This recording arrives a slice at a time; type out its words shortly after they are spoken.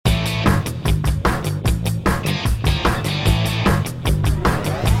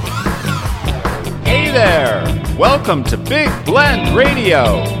Welcome to Big Blend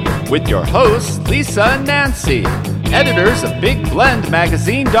Radio with your hosts, Lisa and Nancy, editors of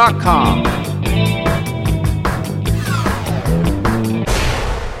BigBlendMagazine.com.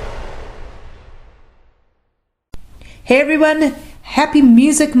 Hey everyone, happy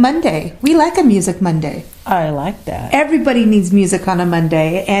Music Monday. We like a Music Monday. I like that. Everybody needs music on a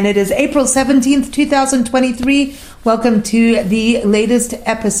Monday, and it is April 17th, 2023. Welcome to the latest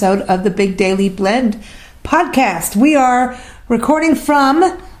episode of the Big Daily Blend podcast. We are recording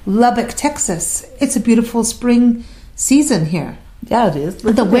from Lubbock, Texas. It's a beautiful spring season here. Yeah, it is.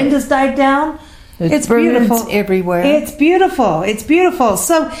 The wind has died down. It's beautiful everywhere. It's beautiful. It's beautiful.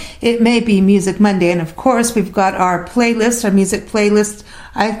 So it may be Music Monday. And of course, we've got our playlist, our music playlist.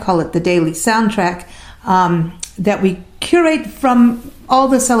 I call it the daily soundtrack, that we curate from all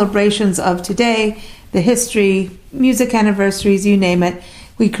the celebrations of today, the history, music anniversaries, you name it.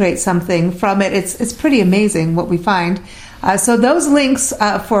 We create something from it. It's pretty amazing what we find. So those links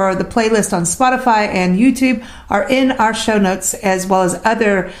for the playlist on Spotify and YouTube are in our show notes, as well as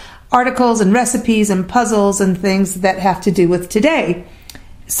other articles and recipes and puzzles and things that have to do with today.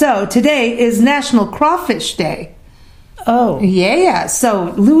 So today is National Crawfish Day. Oh. Yeah.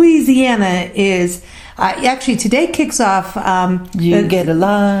 So Louisiana is... actually, today kicks off... you get a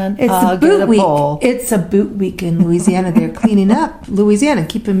line, I'll get a pole. It's a boot week in Louisiana. They're cleaning up Louisiana,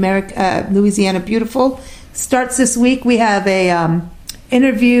 keep Louisiana beautiful. Starts this week. We have a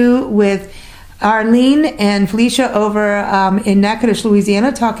interview with Arlene and Felicia over in Natchitoches,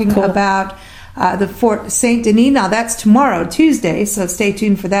 Louisiana, talking about the Fort St. Denis. Now, that's tomorrow, Tuesday, so stay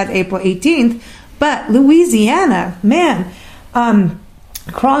tuned for that, April 18th. But Louisiana, man...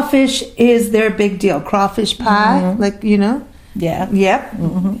 crawfish is their big deal. Crawfish pie, like, you know. Yeah. Yep.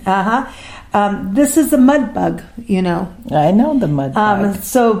 Mm-hmm. This is a mud bug, you know. I know the mud bug.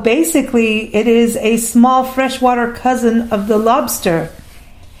 So basically, it is a small freshwater cousin of the lobster.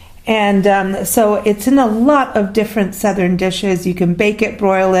 And so it's in a lot of different southern dishes. You can bake it,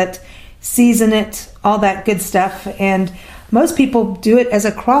 broil it, season it, all that good stuff. And most people do it as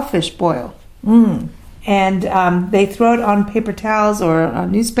a crawfish boil. And they throw it on paper towels or a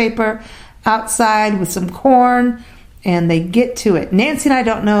newspaper outside with some corn, and they get to it. Nancy and I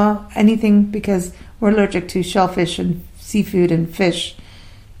don't know anything because we're allergic to shellfish and seafood and fish.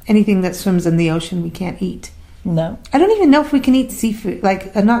 Anything that swims in the ocean we can't eat. No. I don't even know if we can eat seafood,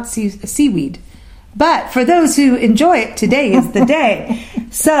 like seaweed. But for those who enjoy it, today is the day.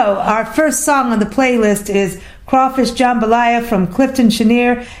 So our first song on the playlist is Crawfish Jambalaya from Clifton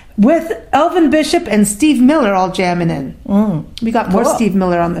Chenier, with Elvin Bishop and Steve Miller all jamming in. We got more Steve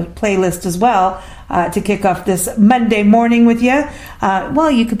Miller on the playlist as well to kick off this Monday morning with you.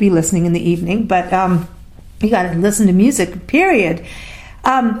 Well, you could be listening in the evening, but you got to listen to music, period.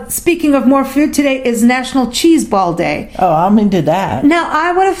 Speaking of more food, today is National Cheese Ball Day. Oh, I'm into that. Now,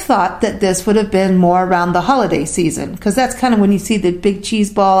 I would have thought that this would have been more around the holiday season, because that's kind of when you see the big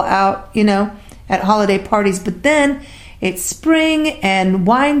cheese ball out, you know, at holiday parties. But then... it's spring and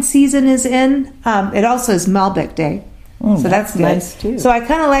wine season is in. It also is Malbec Day. So that's good. Nice too. So I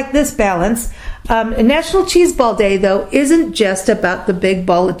kind of like this balance. National Cheese Ball Day, though, isn't just about the big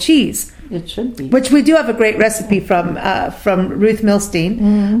ball of cheese. It should be. Which we do have a great recipe from Ruth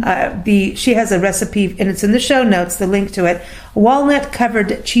Milstein. She has a recipe, and it's in the show notes, the link to it.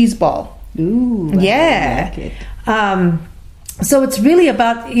 Walnut-covered cheese ball. Ooh, yeah. I like it. So it's really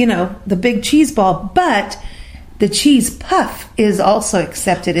about, you know, the big cheese ball, but... the cheese puff is also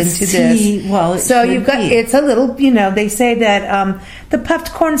accepted into this. Well, so you've got, it's a little, you know, they say that the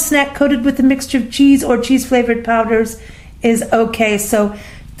puffed corn snack coated with a mixture of cheese or cheese flavored powders is okay. So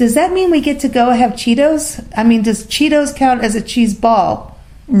does that mean we get to go have Cheetos? I mean, does Cheetos count as a cheese ball?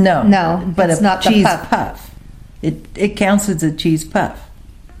 No. But it's not cheese the puff. It counts as a cheese puff.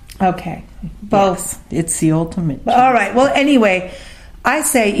 Okay. Both. Yes, it's the ultimate cheese. All right. Well, anyway, I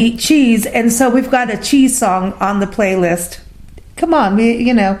say eat cheese, and so we've got a cheese song on the playlist. Come on,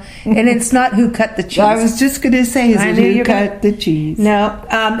 you know, and it's not Who Cut the Cheese. I was just going to say, is it Who Cut the Cheese? No,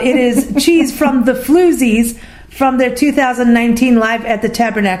 it is Cheese from the Floozies from their 2019 Live at the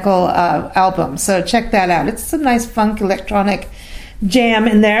Tabernacle album. So check that out. It's a nice funk electronic jam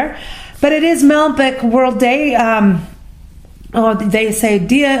in there. But it is Malbec World Day. They say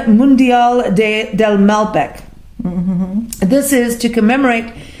Dia Mundial del Malbec. This is to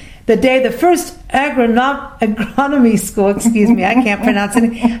commemorate the day the first agronomy school, excuse me, I can't pronounce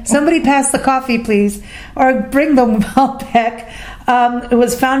it. Somebody pass the coffee, please, or bring the Malbec. It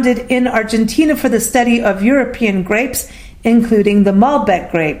was founded in Argentina for the study of European grapes, including the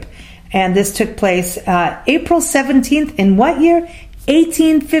Malbec grape. And this took place April 17th in what year?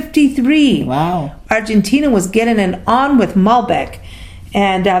 1853. Wow. Argentina was getting it on with Malbec.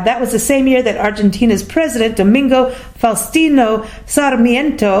 And that was the same year that Argentina's president, Domingo Faustino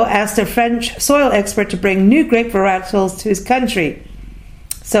Sarmiento, asked a French soil expert to bring new grape varietals to his country.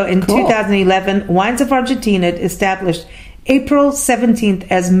 So in 2011, Wines of Argentina established April 17th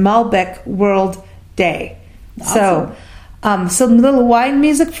as Malbec World Day. Awesome. So some little wine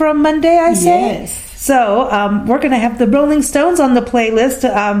music for a Monday, I say. Yes. So we're going to have the Rolling Stones on the playlist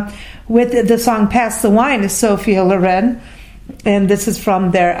with the song Pass the Wine, Sophia Loren. And this is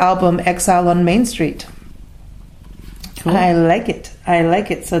from their album Exile on Main Street. Cool. I like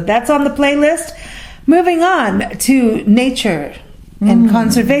it. So that's on the playlist. Moving on to nature and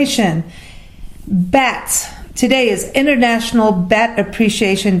conservation. Bats. Today is International Bat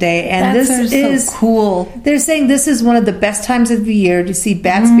Appreciation Day, and Bats this is so cool. They're saying this is one of the best times of the year to see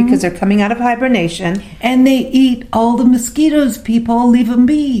bats because they're coming out of hibernation, and they eat all the mosquitoes. People leave them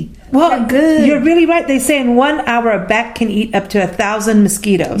be. Well, they're good. You're really right. They say in 1 hour a bat can eat up to 1,000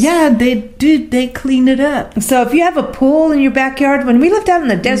 mosquitoes. Yeah, they do. They clean it up. So if you have a pool in your backyard, when we lived out in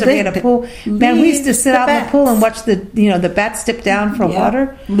the desert, we had a pool. Man, we used to sit out in the pool and watch the bats dip down for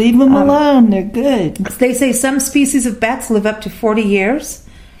water. Leave them alone. They're good. They say some species of bats live up to 40 years.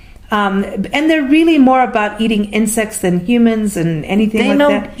 And they're really more about eating insects than humans and anything like that.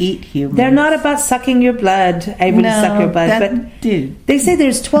 They don't eat humans. They're not about sucking your blood, able to suck your blood. But they say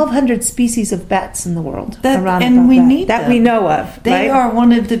there's 1,200 species of bats in the world around and we need that we know of. They are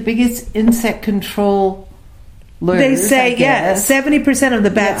one of the biggest insect control lures. They say, 70% of the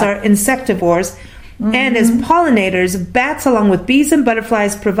bats are insectivores. And as pollinators, bats, along with bees and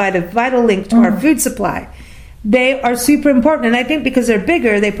butterflies, provide a vital link to our food supply. They are super important, and I think because they're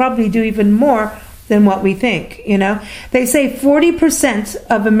bigger, they probably do even more than what we think. They say 40%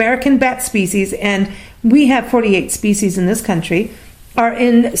 of American bat species, and we have 48 species in this country, are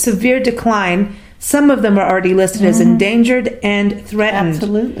in severe decline. Some of them are already listed as endangered and threatened.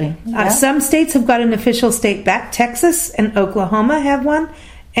 Absolutely. Some states have got an official state bat. Texas and Oklahoma have one,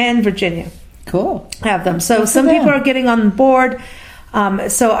 and Virginia have them. So some people are getting on board.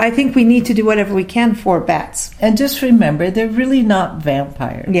 So I think we need to do whatever we can for bats. And just remember, they're really not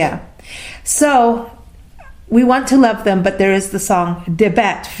vampires. Yeah. So we want to love them, but there is the song "De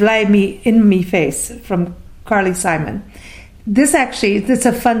Bat, Fly Me in Me Face" from Carly Simon. It's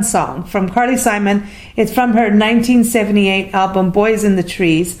a fun song from Carly Simon. It's from her 1978 album "Boys in the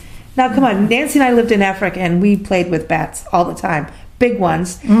Trees." Now, come on, Nancy and I lived in Africa, and we played with bats all the time. Big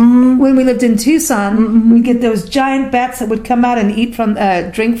ones. When we lived in Tucson, we'd get those giant bats that would come out and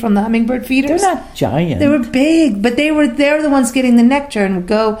drink from the hummingbird feeders. They're not giant. They were big, but they're the ones getting the nectar and would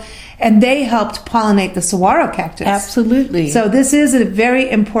go, and they helped pollinate the saguaro cactus. Absolutely. So this is a very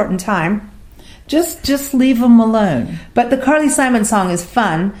important time. Just leave them alone. But the Carly Simon song is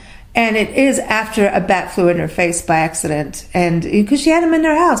fun, and it is after a bat flew in her face by accident, and because she had them in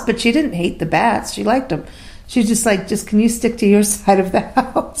her house, but she didn't hate the bats; she liked them. She's just like, can you stick to your side of the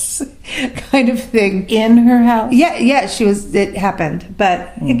house kind of thing. In her house? Yeah, it happened,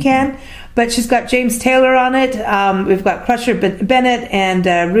 but it can. But she's got James Taylor on it. We've got Crusher Bennett and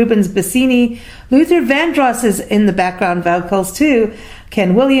Rubens Bassini. Luther Vandross is in the background vocals too.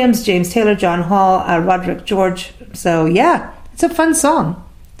 Ken Williams, James Taylor, John Hall, Roderick George. So yeah, it's a fun song.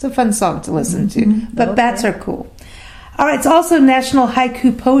 It's a fun song to listen to. But bats are cool. All right, it's also National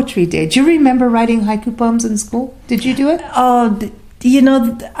Haiku Poetry Day. Do you remember writing haiku poems in school? Did you do it? Oh,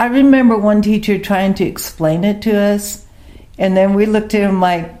 I remember one teacher trying to explain it to us, and then we looked at him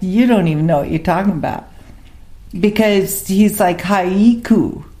like, you don't even know what you're talking about. Because he's like,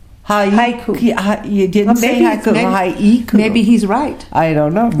 haiku. You didn't say haiku, haiku. Maybe he's right. I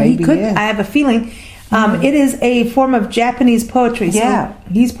don't know. Maybe he could. I have a feeling. It is a form of Japanese poetry, so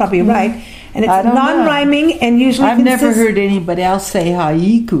he's probably right. And it's non-rhyming and usually I've never heard anybody else say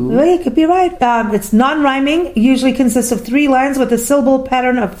haiku. Well, you could be right. It's non-rhyming, usually consists of 3 lines with a syllable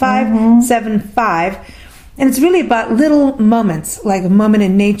pattern of 5, 7, 5. And it's really about little moments, like a moment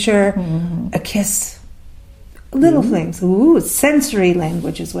in nature, a kiss, little things. Sensory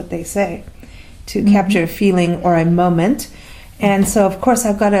language is what they say, to capture a feeling or a moment. And so, of course,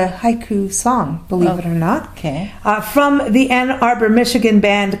 I've got a haiku song, believe it or not. Okay. From the Ann Arbor, Michigan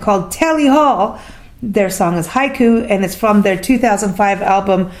band called Tally Hall. Their song is Haiku, and it's from their 2005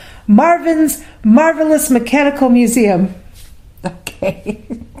 album, Marvin's Marvelous Mechanical Museum. Okay.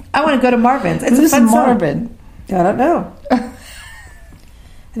 I want to go to Marvin's. It's Who's a fun Marvin? Song. I don't know. I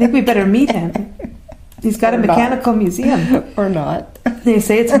think we better meet him. He's got a mechanical museum. Or not. They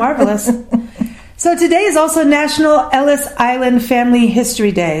say it's marvelous. So today is also National Ellis Island Family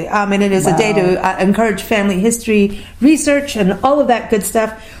History Day, and it is a day to encourage family history research and all of that good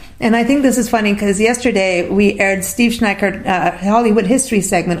stuff. And I think this is funny because yesterday we aired Steve Schneikert Hollywood History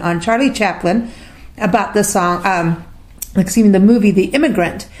segment on Charlie Chaplin about the song, the movie The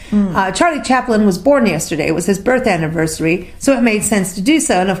Immigrant. Charlie Chaplin was born yesterday. It was his birth anniversary, so it made sense to do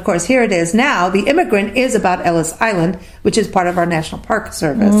so. And of course, here it is now. The Immigrant is about Ellis Island, which is part of our National Park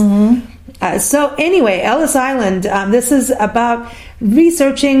Service. So anyway, Ellis Island, this is about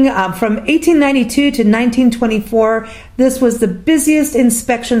researching from 1892 to 1924. This was the busiest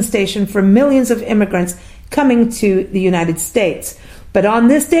inspection station for millions of immigrants coming to the United States. But on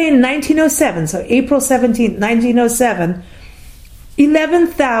this day in 1907, so April 17th, 1907,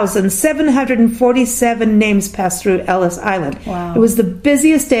 11,747 names passed through Ellis Island. Wow. It was the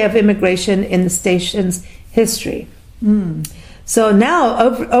busiest day of immigration in the station's history. So now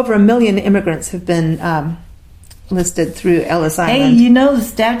over 1 million immigrants have been listed through Ellis Island. Hey, the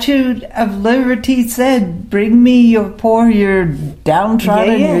Statue of Liberty said, bring me your poor, your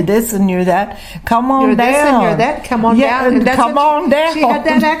downtrodden, you're this and you're that. Come on you're down. This and you're that. Come on down. And come on down. She had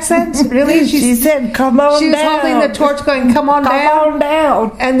that accent? Really? She said, come on down. She was holding the torch going, come on down. Come on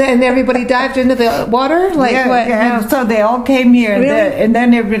down. And then everybody dived into the water? What? And so they all came here. Really? And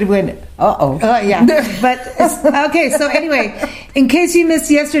then everybody went, uh-oh. Yeah. But, okay, so anyway, in case you missed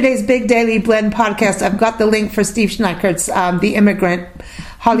yesterday's Big Daily Blend podcast, I've got the link for Steve Schneickert's The Immigrant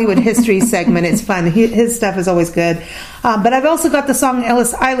Hollywood History segment. It's fun. His stuff is always good. But I've also got the song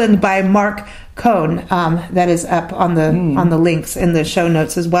Ellis Island by Mark Cohn that is up on the links in the show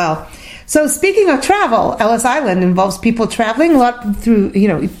notes as well. So speaking of travel, Ellis Island involves people traveling a lot through,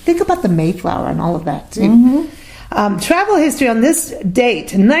 think about the Mayflower and all of that too. Travel history on this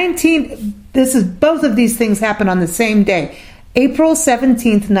date, both of these things happen on the same day, April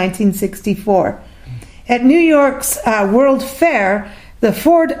 17th, 1964. At New York's World Fair, the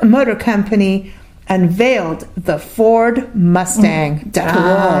Ford Motor Company unveiled the Ford Mustang.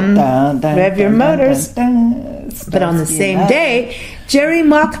 Rev your motors. But on the same day, Jerry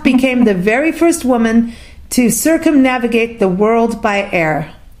Mock became the very first woman to circumnavigate the world by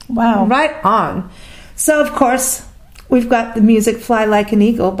air. Wow. Right on. So, of course, we've got the music Fly Like an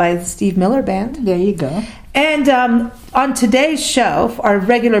Eagle by the Steve Miller Band. There you go. And on today's show, our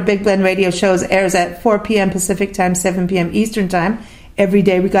regular Big Blend radio shows airs at 4 p.m. Pacific Time, 7 p.m. Eastern Time. Every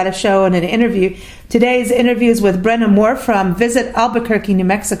day we got a show and an interview. Today's interview is with Brenna Moore from Visit Albuquerque, New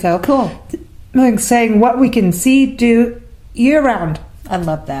Mexico. Cool. Saying what we can see, do year-round. I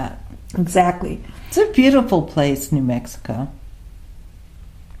love that. Exactly. It's a beautiful place, New Mexico.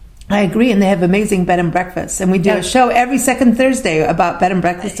 I agree, and they have amazing bed and breakfasts. And we do a show every second Thursday about bed and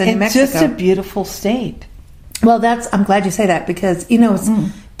breakfast in New Mexico. It's just a beautiful state. Well, I'm glad you say that because, it's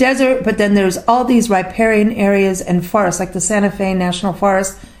desert, but then there's all these riparian areas and forests, like the Santa Fe National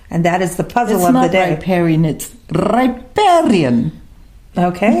Forest, and that is the puzzle of the day. It's not riparian, it's riparian.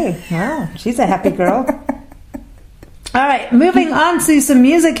 Okay, wow, she's a happy girl. All right, moving on to some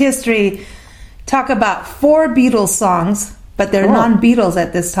music history. Talk about 4 Beatles songs, but they're non-Beatles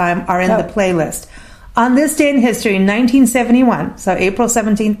at this time, are in the playlist. On this day in history, 1971, so April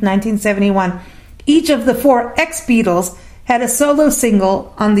 17th, 1971, each of the 4 ex-Beatles had a solo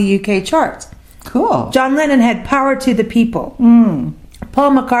single on the UK charts. Cool. John Lennon had Power to the People.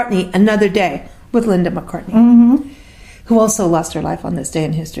 Paul McCartney, Another Day, with Linda McCartney, who also lost her life on this day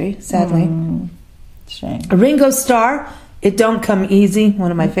in history, sadly. Shame. Ringo Starr, It Don't Come Easy, one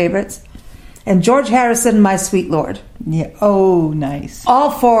of my favorites. And George Harrison, My Sweet Lord. Yeah. Oh, nice. All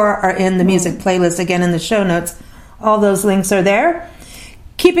 4 are in the music playlist, again in the show notes. All those links are there.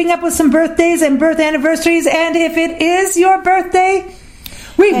 Keeping up with some birthdays and birth anniversaries, and if it is your birthday,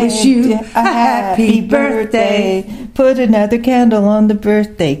 we wish you a happy birthday. Put another candle on the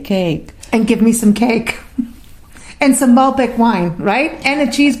birthday cake. And give me some cake. And some Malbec wine, right? And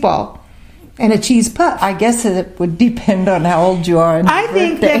a cheese ball. And a cheese puff. I guess it would depend on how old you are. I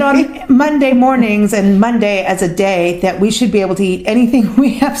think that on Monday mornings and Monday as a day that we should be able to eat anything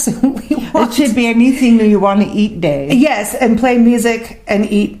we absolutely want. It should be anything you want to eat day. Yes, and play music and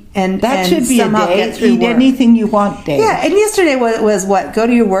eat. And that should be a day. Eat work. Anything you want day. Yeah, and yesterday was what? Go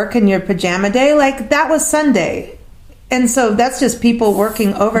to your work in your pajama day? Like, that was Sunday. And so that's just people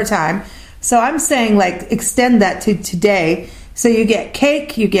working overtime. So I'm saying, extend that to today. So you get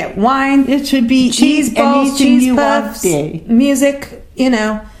cake, you get wine. It should be cheese balls, cheese puffs, day. Music,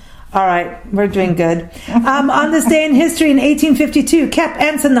 All right, we're doing good. On this day in history in 1852, Cap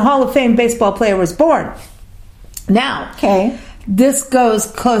Anson, the Hall of Fame baseball player, was born. Now, this goes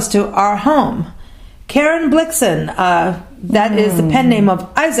close to our home. Karen Blixen, that is the pen name of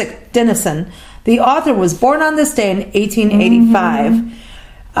Isaac Dennison, The author was born on this day in 1885.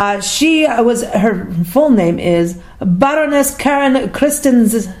 Her full name is Baroness Karen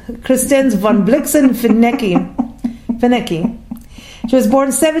Christens von Blixen-Finecki. She was born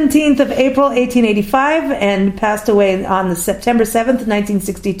 17th of April, 1885, and passed away on September 7th,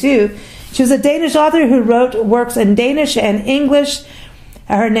 1962. She was a Danish author who wrote works in Danish and English.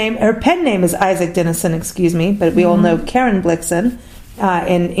 Her pen name is Isaac Dennison, but we all know Karen Blixen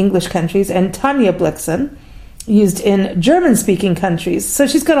in English countries, and Tanya Blixen, used in German-speaking countries. So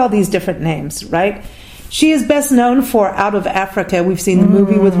she's got all these different names, right? She is best known for Out of Africa. We've seen the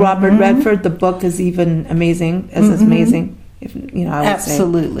movie with Robert Redford. The book is even amazing, amazing. If, I would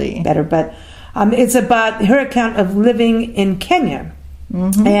Absolutely. say better. But it's about her account of living in Kenya.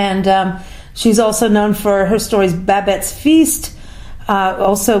 And she's also known for her stories Babette's Feast,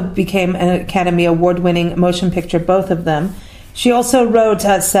 also became an Academy Award-winning motion picture, both of them. She also wrote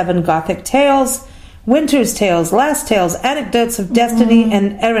 7 Gothic Tales, Winter's Tales, Last Tales, Anecdotes of Destiny,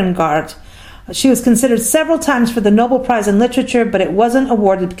 and Erengard. She was considered several times for the Nobel Prize in Literature, but it wasn't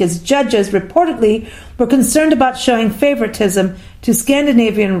awarded because judges reportedly were concerned about showing favoritism to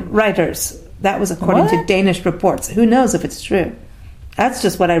Scandinavian writers. That was according to Danish reports. Who knows if it's true? That's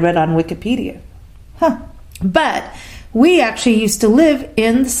just what I read on Wikipedia. But we actually used to live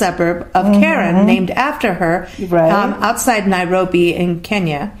in the suburb of Karen, named after her, outside Nairobi in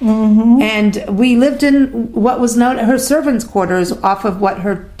Kenya. And we lived in what was known as her servants' quarters off of what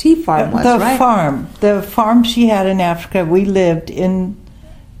her tea farm was, The farm she had in Africa, we lived in...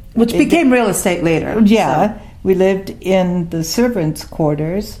 Which became real estate later. Yeah, so. We lived in the servants'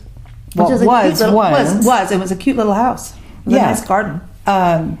 quarters. It was a cute little house with a nice garden.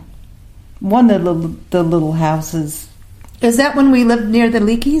 One of the little houses... Is that when we lived near the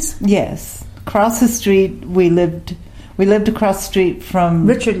Leakeys? Yes. Across the street, we lived across the street from...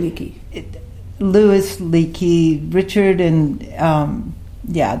 Richard Leakey. Louis Leakey. Richard and,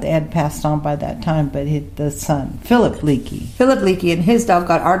 they had passed on by that time, but the son, Philip Leakey. Philip Leakey, and his dog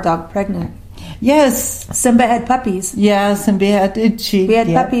got our dog pregnant. Yes. Simba had puppies. Yeah, Simba had... We had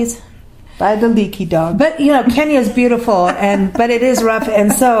puppies. By the Leakey dog. But, Kenya is beautiful, but it is rough.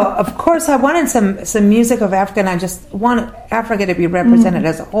 And so, of course, I wanted some music of Africa, and I just wanted Africa to be represented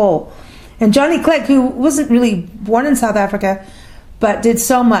as a whole. And Johnny Clegg, who wasn't really born in South Africa, but did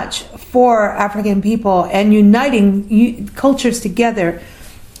so much for African people and uniting cultures together.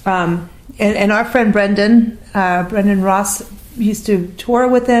 And our friend Brendan Ross used to tour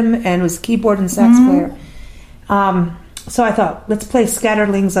with him and was keyboard and sax player. So I thought, let's play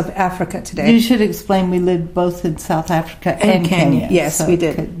Scatterlings of Africa today. You should explain we lived both in South Africa and Kenya. Yes, we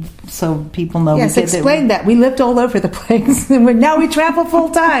did. So people know. Yes, explain that. We lived all over the place. And now we travel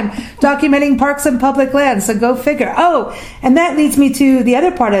full time, documenting parks and public lands. So go figure. Oh, and that leads me to the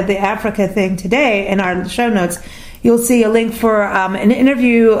other part of the Africa thing today in our show notes. You'll see a link for an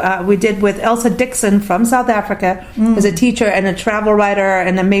interview we did with Elsa Dixon from South Africa, who's a teacher and a travel writer,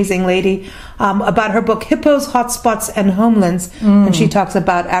 an amazing lady, about her book, Hippos, Hotspots, and Homelands. And she talks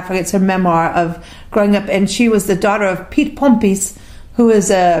about Africa. It's her memoir of growing up. And she was the daughter of Piet Pompies, who is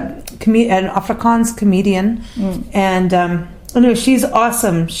an Afrikaans comedian. And she's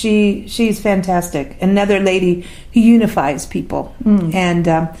awesome. She's fantastic. Another lady who unifies people. And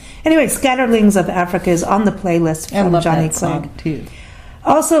anyway, Scatterlings of Africa is on the playlist from Johnny Clegg too.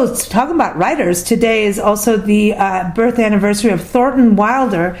 Also, talking about writers, today is also the birth anniversary of Thornton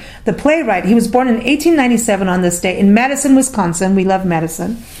Wilder, the playwright. He was born in 1897 on this day in Madison, Wisconsin. We love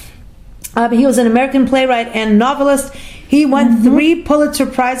Madison. He was an American playwright and novelist. He won 3 Pulitzer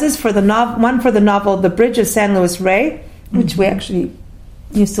Prizes for one for the novel The Bridge of San Luis Rey, which we actually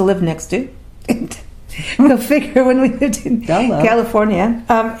used to live next to. Go figure, when we lived in California.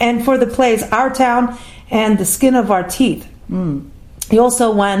 And for the plays Our Town and The Skin of Our Teeth. He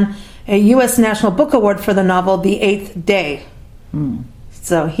also won a U.S. National Book Award for the novel The Eighth Day.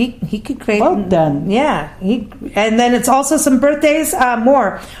 So he could create... Well done. Yeah. And then it's also some birthdays,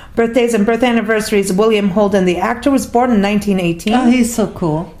 more birthdays and birth anniversaries. William Holden, the actor, was born in 1918. Oh, he's so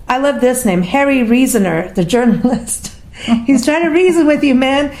cool. I love this name. Harry Reasoner, the journalist. He's trying to reason with you,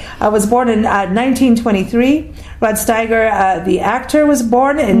 man. I was born in 1923. Rod Steiger, the actor, was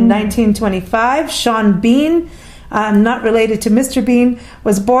born in 1925. Sean Bean, not related to Mr. Bean,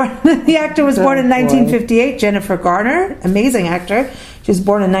 was born. The actor was born in 1958. Jennifer Garner, amazing actor. She was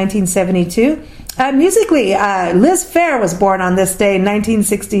born in 1972. Musically, Liz Phair was born on this day in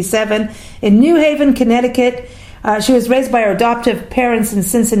 1967 in New Haven, Connecticut. She was raised by her adoptive parents in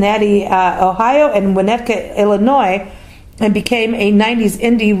Cincinnati, Ohio, and Winnetka, Illinois, and became a 90s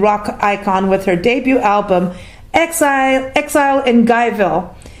indie rock icon with her debut album, Exile in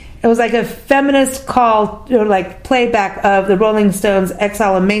Guyville. It was like a feminist call, or like playback of the Rolling Stones'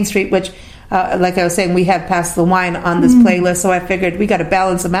 "Exile on Main Street," which, like I was saying, we have Pass the Wine on this playlist. So I figured we got to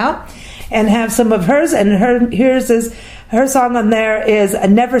balance them out and have some of hers. And her song on there is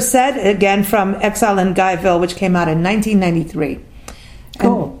 "Never Said," again from "Exile in Guyville," which came out in 1993.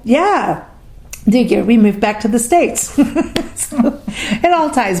 Cool. And, yeah. We moved back to the States. So it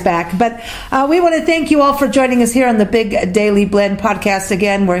all ties back. But we want to thank you all for joining us here on the Big Daily Blend podcast.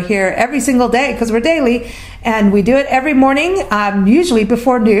 Again, we're here every single day because we're daily, and we do it every morning, usually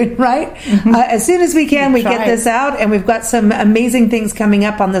before noon, right? As soon as we can, we get this out, and we've got some amazing things coming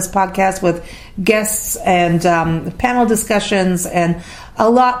up on this podcast with guests and panel discussions and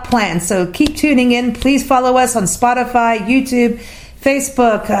a lot planned. So keep tuning in. Please follow us on Spotify, YouTube,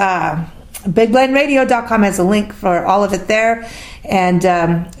 Facebook, BigBlendRadio.com has a link for all of it there.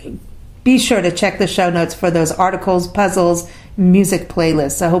 And be sure to check the show notes for those articles, puzzles, music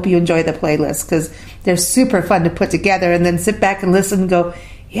playlists. I hope you enjoy the playlists because they're super fun to put together, and then sit back and listen and go,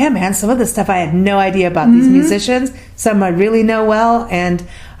 yeah, man, some of the stuff I had no idea about these musicians. Some I really know well, and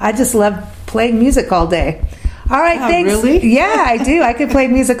I just love playing music all day. All right, thanks. Really? Yeah, I do. I could play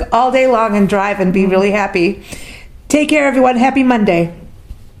music all day long and drive and be really happy. Take care, everyone. Happy Monday.